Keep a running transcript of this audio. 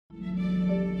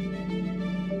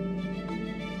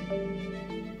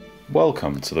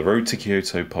Welcome to the Road to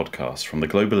Kyoto podcast from the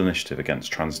Global Initiative Against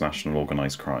Transnational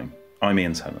Organised Crime. I'm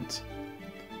Ian Tennant.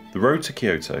 The Road to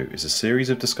Kyoto is a series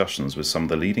of discussions with some of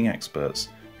the leading experts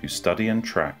who study and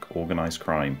track organised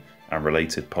crime and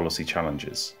related policy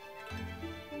challenges.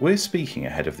 We're speaking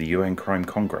ahead of the UN Crime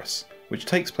Congress, which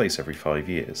takes place every 5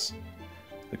 years.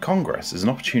 The Congress is an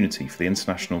opportunity for the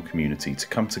international community to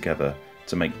come together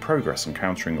to make progress on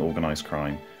countering organised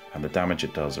crime and the damage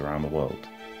it does around the world.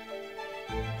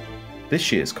 This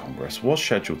year's Congress was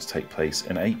scheduled to take place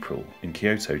in April in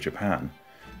Kyoto, Japan,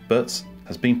 but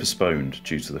has been postponed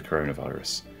due to the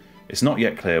coronavirus. It's not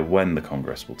yet clear when the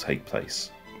Congress will take place.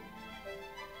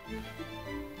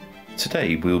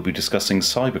 Today we will be discussing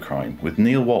cybercrime with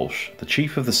Neil Walsh, the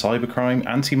Chief of the Cybercrime,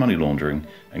 Anti-Money Laundering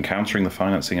and Countering the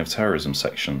Financing of Terrorism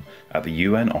section at the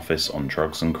UN Office on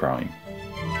Drugs and Crime.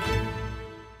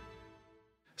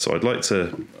 So I'd like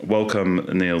to welcome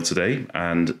Neil today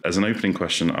and, as an opening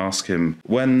question, ask him,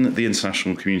 when the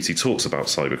international community talks about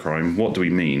cybercrime, what do we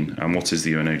mean and what is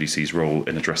the UNODC's role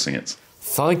in addressing it?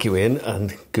 Thank you, Ian,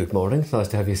 and good morning. Nice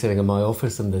to have you sitting in my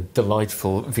office in the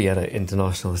delightful Vienna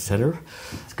International Centre.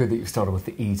 It's good that you started with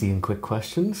the easy and quick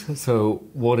questions. So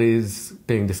what is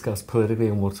being discussed politically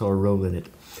and what's our role in it?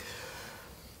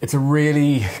 It's a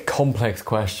really complex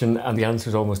question and the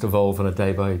answers almost evolve on a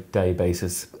day-by-day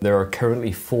basis. There are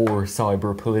currently 4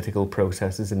 cyber political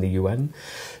processes in the UN,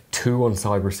 2 on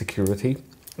cyber security,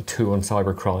 2 on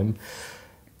cybercrime.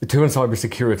 The 2 on cyber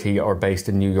security are based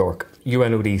in New York.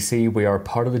 UNODC, we are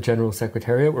part of the General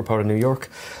Secretariat, we're part of New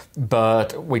York,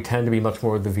 but we tend to be much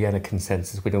more of the Vienna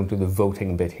consensus. We don't do the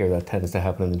voting bit here, that tends to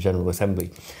happen in the General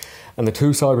Assembly. And the 2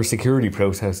 cybersecurity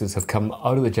processes have come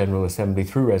out of the General Assembly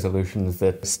through resolutions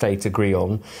that states agree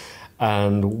on.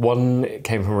 And one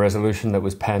came from a resolution that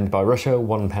was penned by Russia,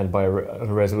 one penned by a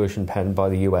resolution penned by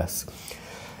the US.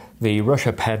 The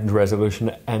Russia-penned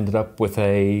resolution ended up with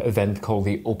an event called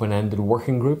the Open-Ended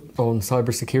Working Group on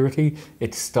Cybersecurity.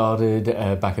 It started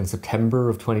back in September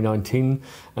of 2019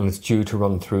 and it's due to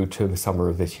run through to the summer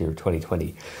of this year,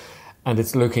 2020. And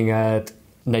it's looking at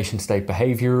nation-state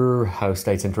behaviour, how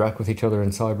states interact with each other in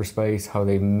cyberspace, how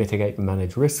they mitigate and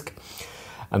manage risk.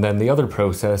 And then the other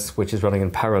process, which is running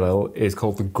in parallel, is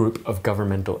called the Group of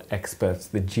Governmental Experts,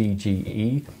 the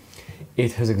GGE.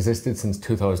 It has existed since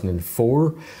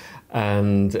 2004.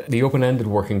 And the open-ended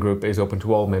working group is open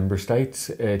to all member states.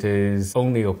 It is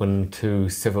only open to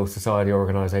civil society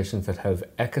organisations that have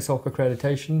ECOSOC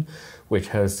accreditation, which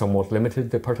has somewhat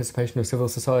limited the participation of civil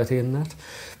society in that.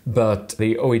 But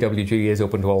the OEWG is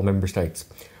open to all member states,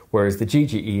 whereas the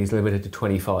GGE is limited to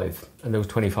 25. And those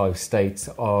 25 states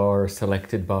are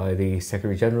selected by the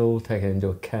Secretary General, taking into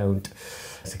account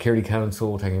Security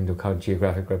Council, taking into account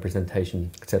geographic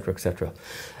representation, etc., etc.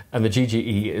 And the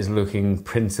GGE is looking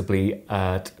principally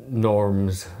at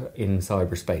norms in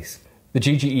cyberspace. The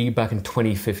GGE back in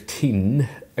 2015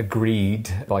 agreed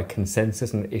by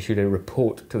consensus and issued a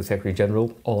report to the Secretary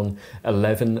General on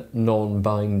 11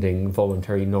 non-binding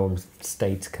voluntary norms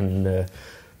states can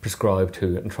prescribe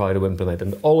to and try to implement.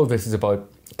 And all of this is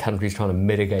about countries trying to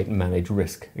mitigate and manage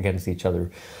risk against each other.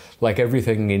 Like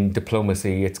everything in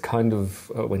diplomacy, it's kind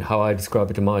of, how I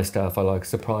describe it to my staff, I like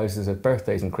surprises at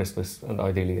birthdays and Christmas, and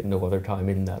ideally at no other time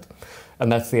in that.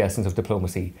 And that's the essence of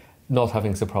diplomacy, not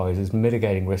having surprises,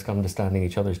 mitigating risk, understanding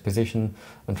each other's position,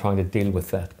 and trying to deal with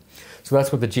that. So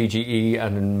that's what the GGE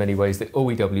and in many ways the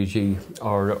OEWG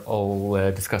are all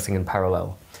discussing in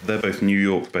parallel. They're both New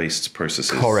York-based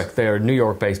processes. Correct, they're a New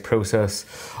York-based process.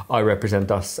 I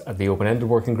represent us at the Open-Ended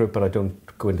Working Group, but I don't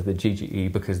go into the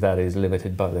GGE because that is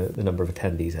limited by the number of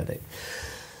attendees at it.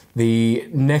 The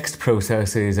next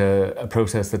process is a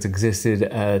process that's existed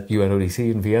at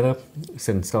UNODC in Vienna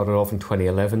since started off in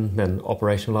 2011, then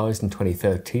operationalised in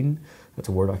 2013. That's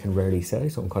a word I can rarely say,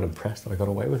 so I'm quite impressed that I got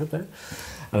away with it there.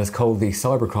 And it's called the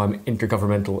Cybercrime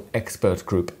Intergovernmental Expert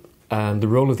Group. And the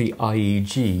role of the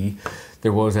IEG,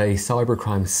 there was a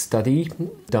cybercrime study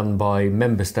done by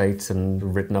member states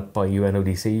and written up by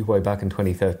UNODC way back in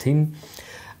 2013.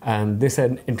 And this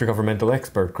intergovernmental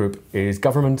expert group is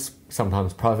governments,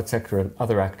 sometimes private sector and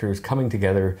other actors coming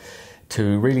together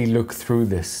to really look through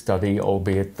this study,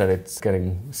 albeit that it's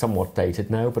getting somewhat dated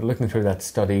now, but looking through that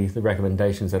study, the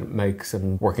recommendations that it makes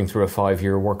and working through a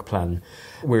 5-year work plan.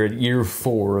 We're at year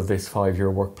 4 of this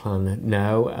 5-year work plan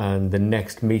now, and the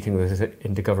next meeting with this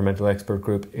intergovernmental expert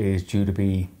group is due to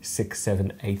be 6th,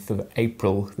 7th, 8th of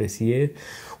April this year,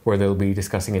 where they'll be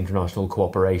discussing international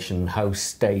cooperation, how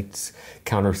states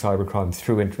counter cybercrime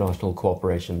through international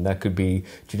cooperation. That could be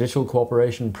judicial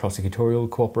cooperation, prosecutorial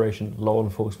cooperation, law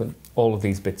enforcement, all of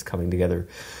these bits coming together.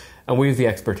 And we have the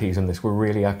expertise in this. We're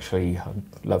really actually, I'd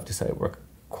love to say, we're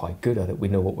quite good at it. We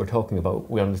know what we're talking about.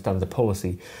 We understand the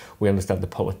policy. We understand the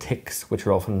politics, which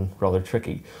are often rather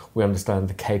tricky. We understand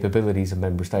the capabilities of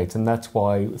member states. And that's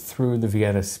why through the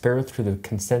Vienna spirit, through the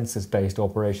consensus-based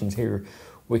operations here,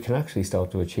 we can actually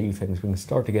start to achieve things. We can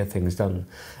start to get things done.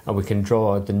 And we can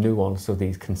draw out the nuance of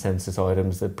these consensus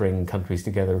items that bring countries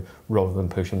together rather than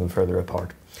pushing them further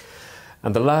apart.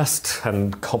 And the last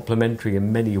and complementary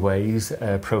in many ways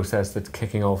process that's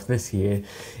kicking off this year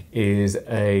is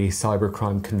a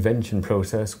cybercrime convention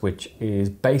process, which is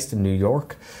based in New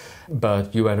York,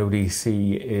 but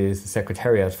UNODC is the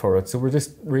secretariat for it. So we're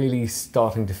just really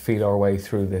starting to feel our way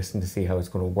through this and to see how it's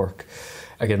going to work.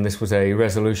 Again, this was a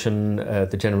resolution at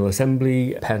the General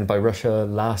Assembly penned by Russia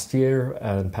last year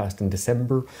and passed in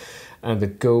December. And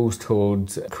it goes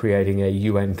towards creating a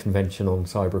UN convention on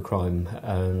cybercrime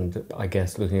and I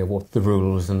guess looking at what the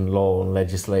rules and law and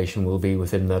legislation will be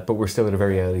within that. But we're still at a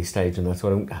very early stage in that, so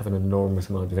I don't have an enormous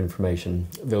amount of information.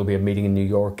 There'll be a meeting in New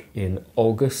York in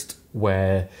August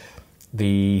where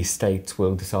the states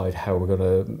will decide how we're going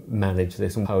to manage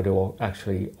this and how to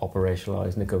actually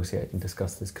operationalise, negotiate and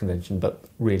discuss this convention, but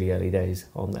really early days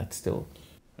on that still.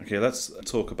 Okay, let's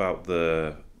talk about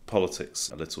the politics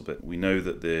a little bit. We know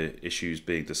that the issues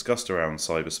being discussed around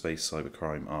cyberspace,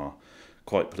 cybercrime are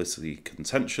quite politically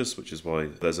contentious, which is why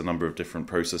there's a number of different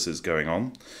processes going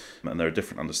on. And there are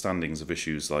different understandings of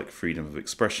issues like freedom of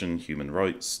expression, human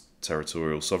rights,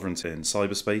 territorial sovereignty in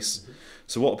cyberspace.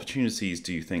 So what opportunities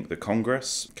do you think the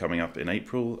Congress, coming up in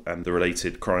April, and the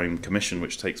related crime commission,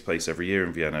 which takes place every year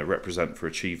in Vienna, represent for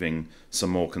achieving some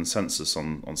more consensus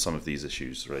on some of these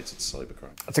issues related to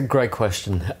cybercrime? That's a great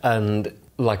question. And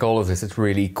like all of this, it's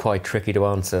really quite tricky to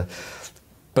answer.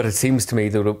 But it seems to me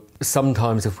that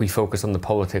sometimes if we focus on the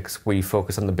politics, we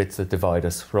focus on the bits that divide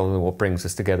us rather than what brings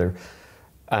us together.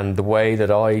 And the way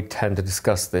that I tend to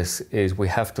discuss this is we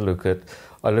have to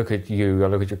I look at you, I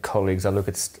look at your colleagues, I look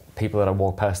at people that I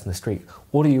walk past in the street.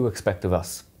 What do you expect of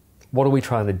us? What are we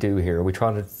trying to do here? Are we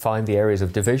trying to find the areas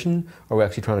of division, or are we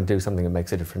actually trying to do something that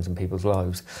makes a difference in people's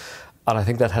lives? And I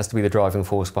think that has to be the driving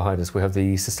force behind us. We have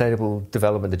the Sustainable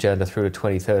Development Agenda through to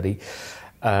 2030.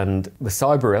 And the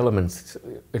cyber elements,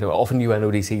 often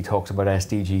UNODC talks about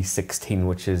SDG 16,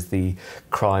 which is the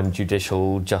crime,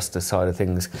 judicial, justice side of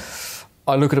things.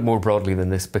 I look at it more broadly than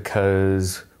this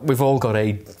because we've all got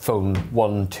a phone,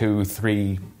 1, 2,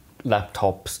 3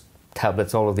 laptops,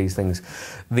 tablets, all of these things.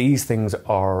 These things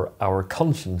are our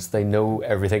conscience. They know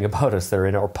everything about us. They're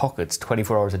in our pockets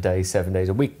 24 hours a day, 7 days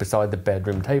a week, beside the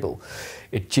bedroom table.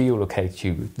 It geolocates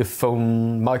you. The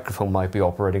microphone might be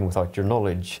operating without your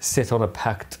knowledge. Sit on a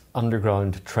packed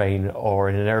underground train or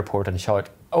in an airport and shout,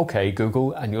 "Okay,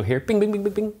 Google," and you'll hear bing, bing, bing,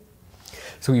 bing, bing.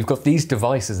 So you've got these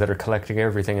devices that are collecting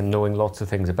everything and knowing lots of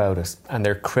things about us, and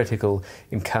they're critical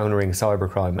in countering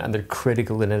cybercrime, and they're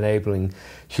critical in enabling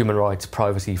human rights,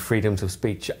 privacy, freedoms of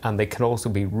speech, and they can also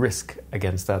be risk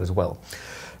against that as well.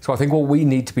 So I think what we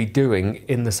need to be doing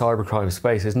in the cybercrime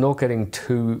space is not getting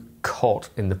too caught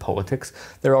in the politics.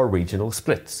 There are regional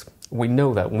splits. We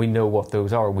know that, and we know what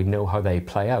those are. We know how they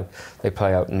play out. They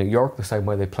play out in New York the same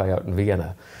way they play out in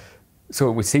Vienna. So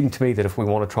it would seem to me that if we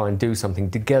want to try and do something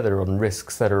together on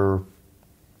risks that are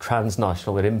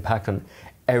transnational, that impact on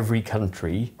every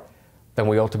country, then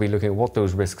we ought to be looking at what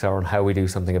those risks are and how we do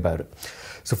something about it.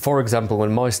 So, for example,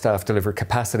 when my staff deliver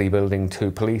capacity building to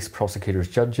police, prosecutors,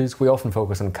 judges, we often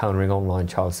focus on countering online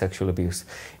child sexual abuse.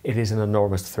 It is an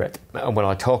enormous threat. And when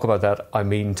I talk about that, I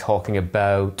mean talking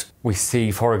about, we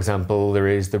see, for example, there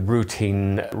is the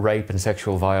routine rape and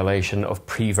sexual violation of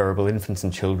pre-verbal infants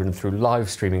and children through live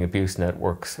streaming abuse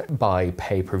networks by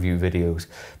pay-per-view videos,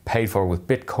 paid for with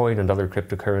Bitcoin and other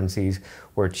cryptocurrencies,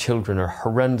 where children are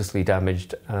horrendously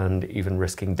damaged and even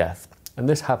risking death. And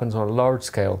this happens on a large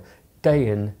scale, day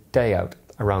in, day out,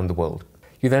 around the world.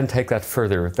 You then take that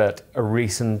further, that a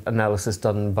recent analysis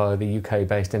done by the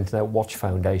UK-based Internet Watch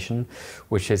Foundation,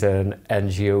 which is an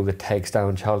NGO that takes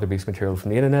down child abuse material from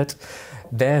the internet,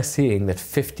 they're seeing that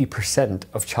 50%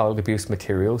 of child abuse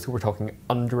material, so we're talking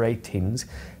under 18s,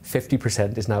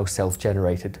 50% is now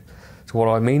self-generated. So what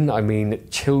do I mean? I mean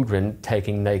children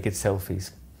taking naked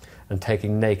selfies and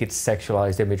taking naked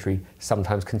sexualized imagery,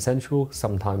 sometimes consensual,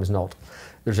 sometimes not.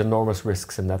 There's enormous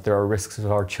risks in that. There are risks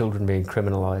of our children being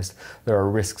criminalised. There are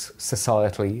risks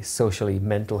societally, socially,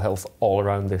 mental health, all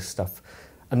around this stuff.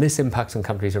 And this impacts on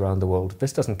countries around the world.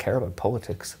 This doesn't care about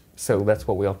politics. So that's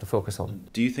what we ought to focus on.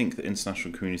 Do you think the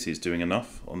international community is doing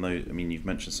enough? You've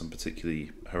mentioned some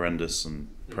particularly horrendous and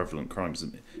prevalent crimes.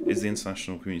 Is the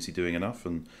international community doing enough?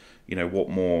 And what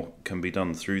more can be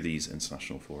done through these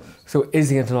international forums? So is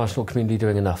the international community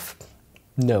doing enough?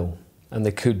 No. and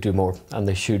they could do more, and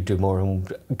they should do more,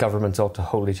 and governments ought to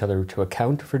hold each other to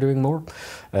account for doing more.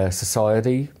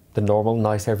 Society, the normal,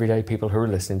 nice, everyday people who are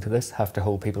listening to this have to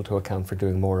hold people to account for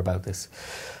doing more about this.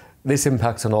 This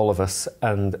impacts on all of us,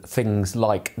 and things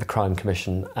like the Crime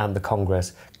Commission and the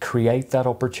Congress create that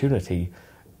opportunity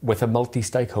with a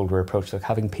multi-stakeholder approach, like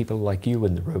having people like you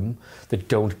in the room that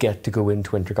don't get to go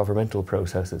into intergovernmental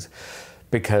processes.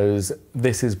 Because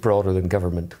this is broader than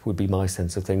government, would be my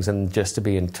sense of things. And just to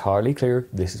be entirely clear,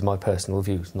 this is my personal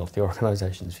views, not the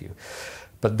organisation's view.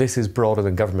 But this is broader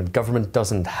than government. Government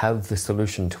doesn't have the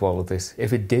solution to all of this.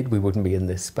 If it did, we wouldn't be in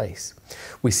this space.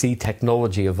 We see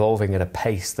technology evolving at a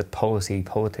pace that policy,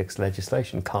 politics,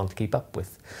 legislation can't keep up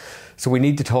with. So we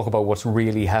need to talk about what's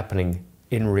really happening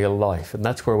in real life. And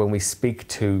that's where, when we speak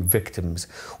to victims,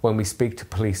 when we speak to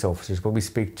police officers, when we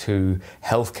speak to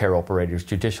healthcare operators,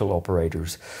 judicial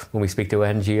operators, when we speak to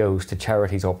NGOs, to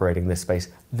charities operating in this space,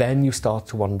 then you start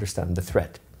to understand the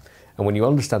threat. And when you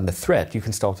understand the threat, you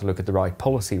can start to look at the right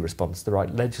policy response, the right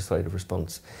legislative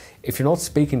response. If you're not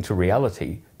speaking to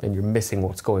reality, then you're missing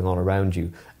what's going on around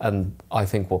you. And I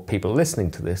think what people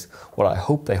listening to this, what I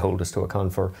hope they hold us to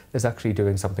account for, is actually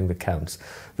doing something that counts,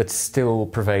 that still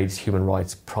pervades human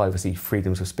rights, privacy,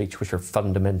 freedoms of speech, which are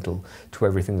fundamental to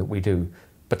everything that we do,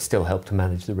 but still help to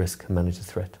manage the risk and manage the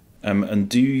threat. And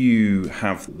do you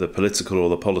have the political or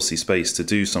the policy space to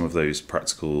do some of those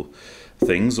practical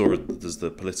things, or does the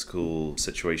political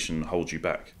situation hold you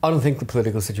back? I don't think the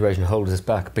political situation holds us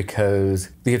back, because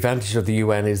the advantage of the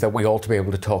UN is that we ought to be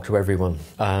able to talk to everyone.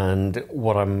 And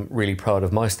what I'm really proud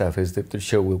of my staff is that the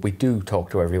show where we do talk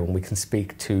to everyone. We can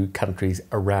speak to countries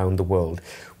around the world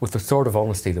with the sort of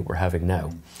honesty that we're having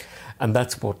now. And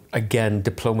that's what, again,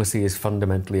 diplomacy is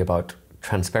fundamentally about.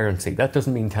 Transparency. That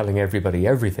doesn't mean telling everybody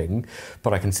everything,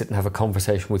 but I can sit and have a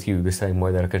conversation with you the same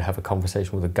way that I could have a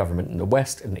conversation with a government in the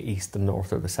West, in the East, the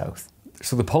North or the South.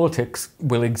 So the politics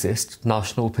will exist,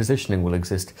 national positioning will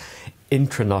exist,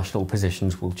 intranational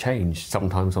positions will change,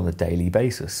 sometimes on a daily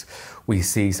basis. We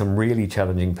see some really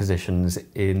challenging positions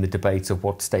in the debates of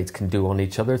what states can do on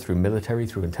each other through military,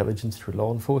 through intelligence, through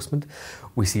law enforcement.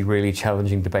 We see really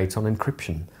challenging debates on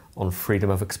encryption, on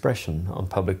freedom of expression, on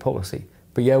public policy.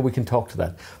 But yeah, we can talk to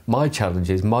that. My challenge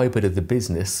is, my bit of the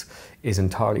business is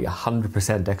entirely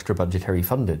 100% extra budgetary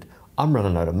funded. I'm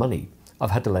running out of money.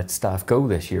 I've had to let staff go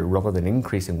this year rather than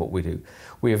increasing what we do.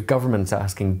 We have governments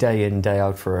asking day in, day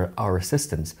out for our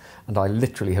assistance, and I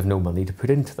literally have no money to put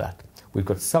into that. We've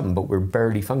got some, but we're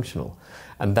barely functional.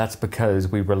 And that's because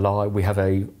we have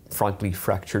a frankly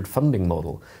fractured funding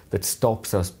model that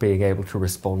stops us being able to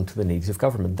respond to the needs of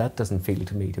government. That doesn't feel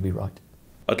to me to be right.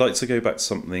 I'd like to go back to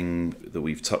something that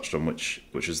we've touched on, which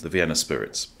is the Vienna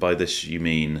spirit. By this you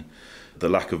mean the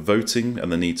lack of voting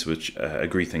and the need to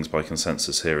agree things by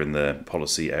consensus here in the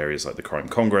policy areas like the Crime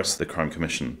Congress, the Crime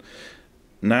Commission.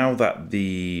 Now that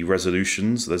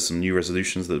there's some new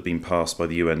resolutions that have been passed by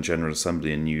the UN General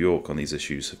Assembly in New York on these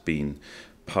issues have been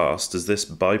passed, does this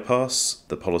bypass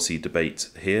the policy debate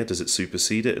here? Does it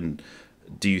supersede it? And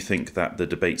do you think that the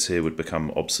debates here would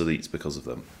become obsolete because of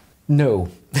them? No,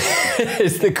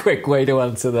 is the quick way to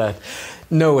answer that.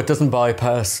 No, it doesn't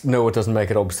bypass. No, it doesn't make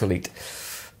it obsolete.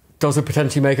 Does it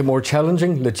potentially make it more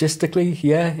challenging? Logistically,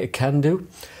 yeah, it can do.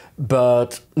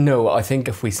 But no, I think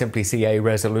if we simply see a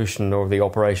resolution or the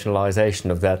operationalisation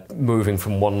of that moving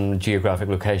from one geographic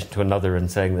location to another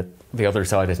and saying that the other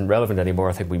side isn't relevant anymore,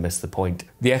 I think we miss the point.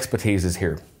 The expertise is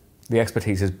here. The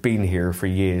expertise has been here for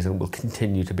years and will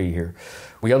continue to be here.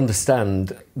 We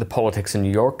understand the politics in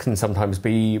New York can sometimes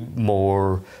be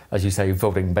more, as you say,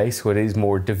 voting based, so it is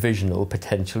more divisional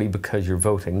potentially because you're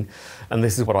voting. And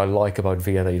this is what I like about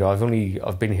Vienna. You know,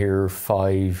 I've been here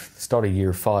started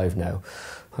year 5 now.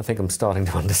 I think I'm starting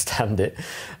to understand it.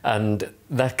 And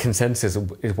that consensus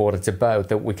is what it's about,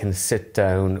 that we can sit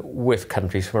down with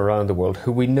countries from around the world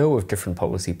who we know have different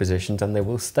policy positions, and they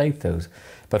will state those.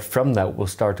 But from that, we'll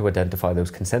start to identify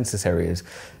those consensus areas.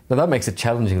 Now, that makes it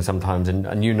challenging sometimes,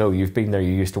 and you know, you've been there,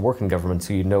 you used to work in government,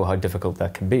 so you know how difficult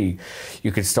that can be.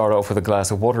 You could start off with a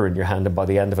glass of water in your hand, and by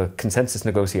the end of a consensus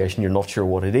negotiation, you're not sure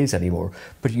what it is anymore.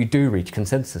 But you do reach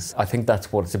consensus. I think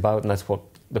that's what it's about, and that's what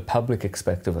the public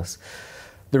expect of us.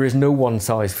 There is no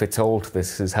one-size-fits-all to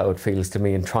this, is how it feels to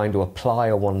me, and trying to apply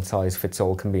a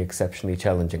one-size-fits-all can be exceptionally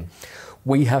challenging.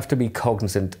 We have to be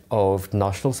cognizant of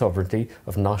national sovereignty,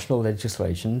 of national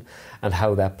legislation, and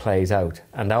how that plays out.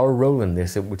 And our role in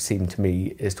this, it would seem to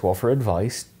me, is to offer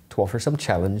advice, to offer some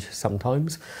challenge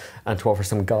sometimes, and to offer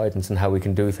some guidance on how we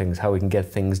can do things, how we can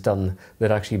get things done that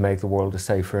actually make the world a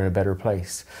safer and a better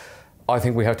place. I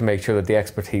think we have to make sure that the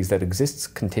expertise that exists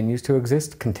continues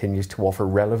to offer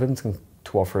relevance and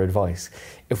to offer advice.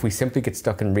 If we simply get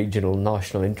stuck in regional,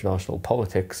 national, international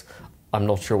politics, I'm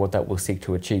not sure what that will seek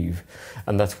to achieve.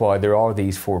 And that's why there are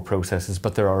these 4 processes,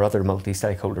 but there are other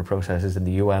multi-stakeholder processes in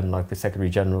the UN, like the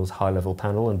Secretary-General's High-Level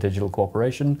Panel on Digital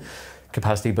Cooperation,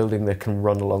 capacity building that can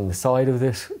run along the side of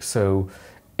this. So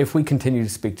if we continue to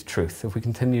speak to truth, if we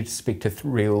continue to speak to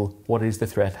real, what is the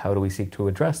threat, how do we seek to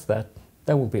address that,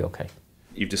 then we'll be okay.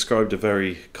 You've described a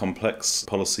very complex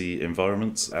policy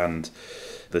environment, and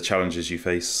the challenges you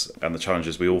face and the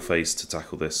challenges we all face to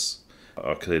tackle this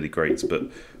are clearly great.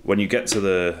 But when you get to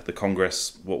the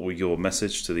Congress, what will your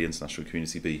message to the international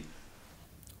community be?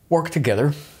 Work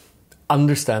together,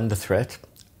 understand the threat,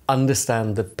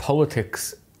 understand that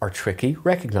politics are tricky,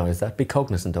 recognise that, be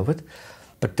cognizant of it,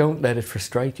 but don't let it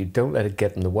frustrate you, don't let it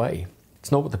get in the way.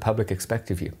 It's not what the public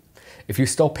expect of you. If you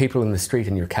stop people in the street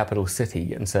in your capital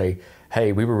city and say,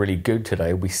 hey, we were really good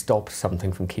today, we stopped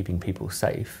something from keeping people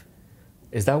safe,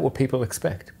 is that what people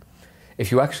expect?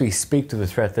 If you actually speak to the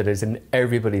threat that is in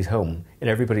everybody's home, in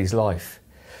everybody's life,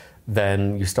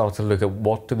 then you start to look at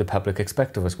what do the public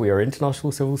expect of us. We are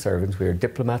international civil servants, we are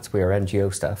diplomats, we are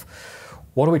NGO staff.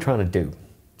 What are we trying to do?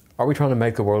 Are we trying to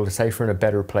make the world a safer and a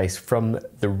better place from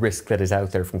the risk that is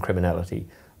out there from criminality?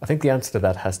 I think the answer to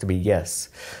that has to be yes.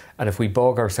 And if we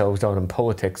bog ourselves down in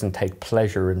politics and take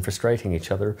pleasure in frustrating each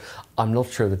other, I'm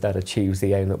not sure that that achieves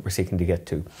the aim that we're seeking to get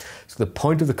to. So the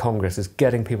point of the Congress is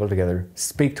getting people together,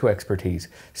 speak to expertise,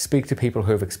 speak to people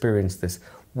who have experienced this,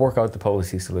 work out the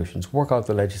policy solutions, work out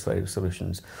the legislative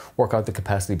solutions, work out the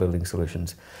capacity building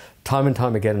solutions. Time and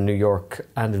time again in New York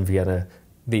and in Vienna,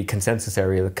 the consensus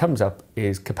area that comes up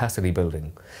is capacity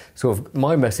building. So if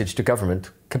my message to government,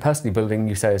 capacity building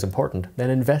you say is important, then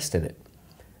invest in it.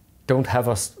 Don't have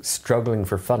us struggling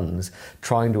for funds,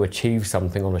 trying to achieve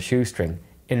something on a shoestring.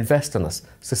 Invest in us.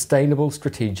 Sustainable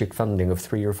strategic funding of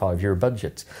 3 or 5 year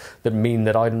budgets that mean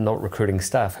that I'm not recruiting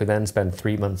staff who then spend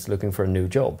 3 months looking for a new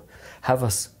job. Have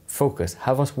us focus,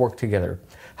 have us work together,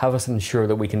 have us ensure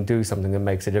that we can do something that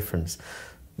makes a difference.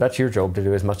 That's your job to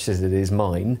do as much as it is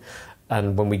mine.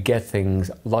 And when we get things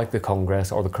like the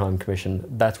Congress or the Crime Commission,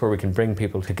 that's where we can bring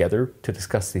people together to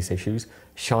discuss these issues,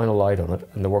 shine a light on it,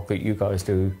 and the work that you guys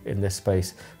do in this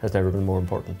space has never been more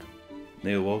important.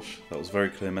 Neil Walsh, that was a very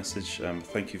clear message.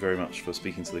 Thank you very much for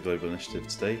speaking to the Global Initiative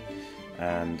today,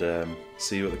 and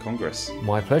see you at the Congress.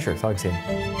 My pleasure. Thanks, Ian.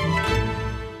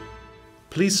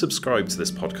 Please subscribe to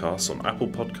this podcast on Apple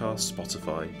Podcasts,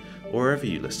 Spotify, or wherever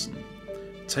you listen.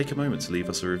 Take a moment to leave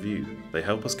us a review. They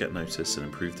help us get noticed and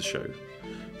improve the show.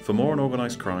 For more on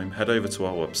organised crime, head over to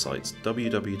our website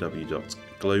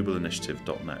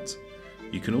www.globalinitiative.net.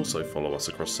 You can also follow us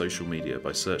across social media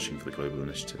by searching for the Global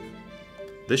Initiative.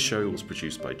 This show was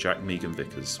produced by Jack Megan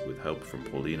Vickers with help from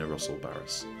Paulina Russell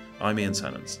Barris. I'm Ian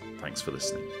Tennant. Thanks for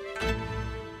listening.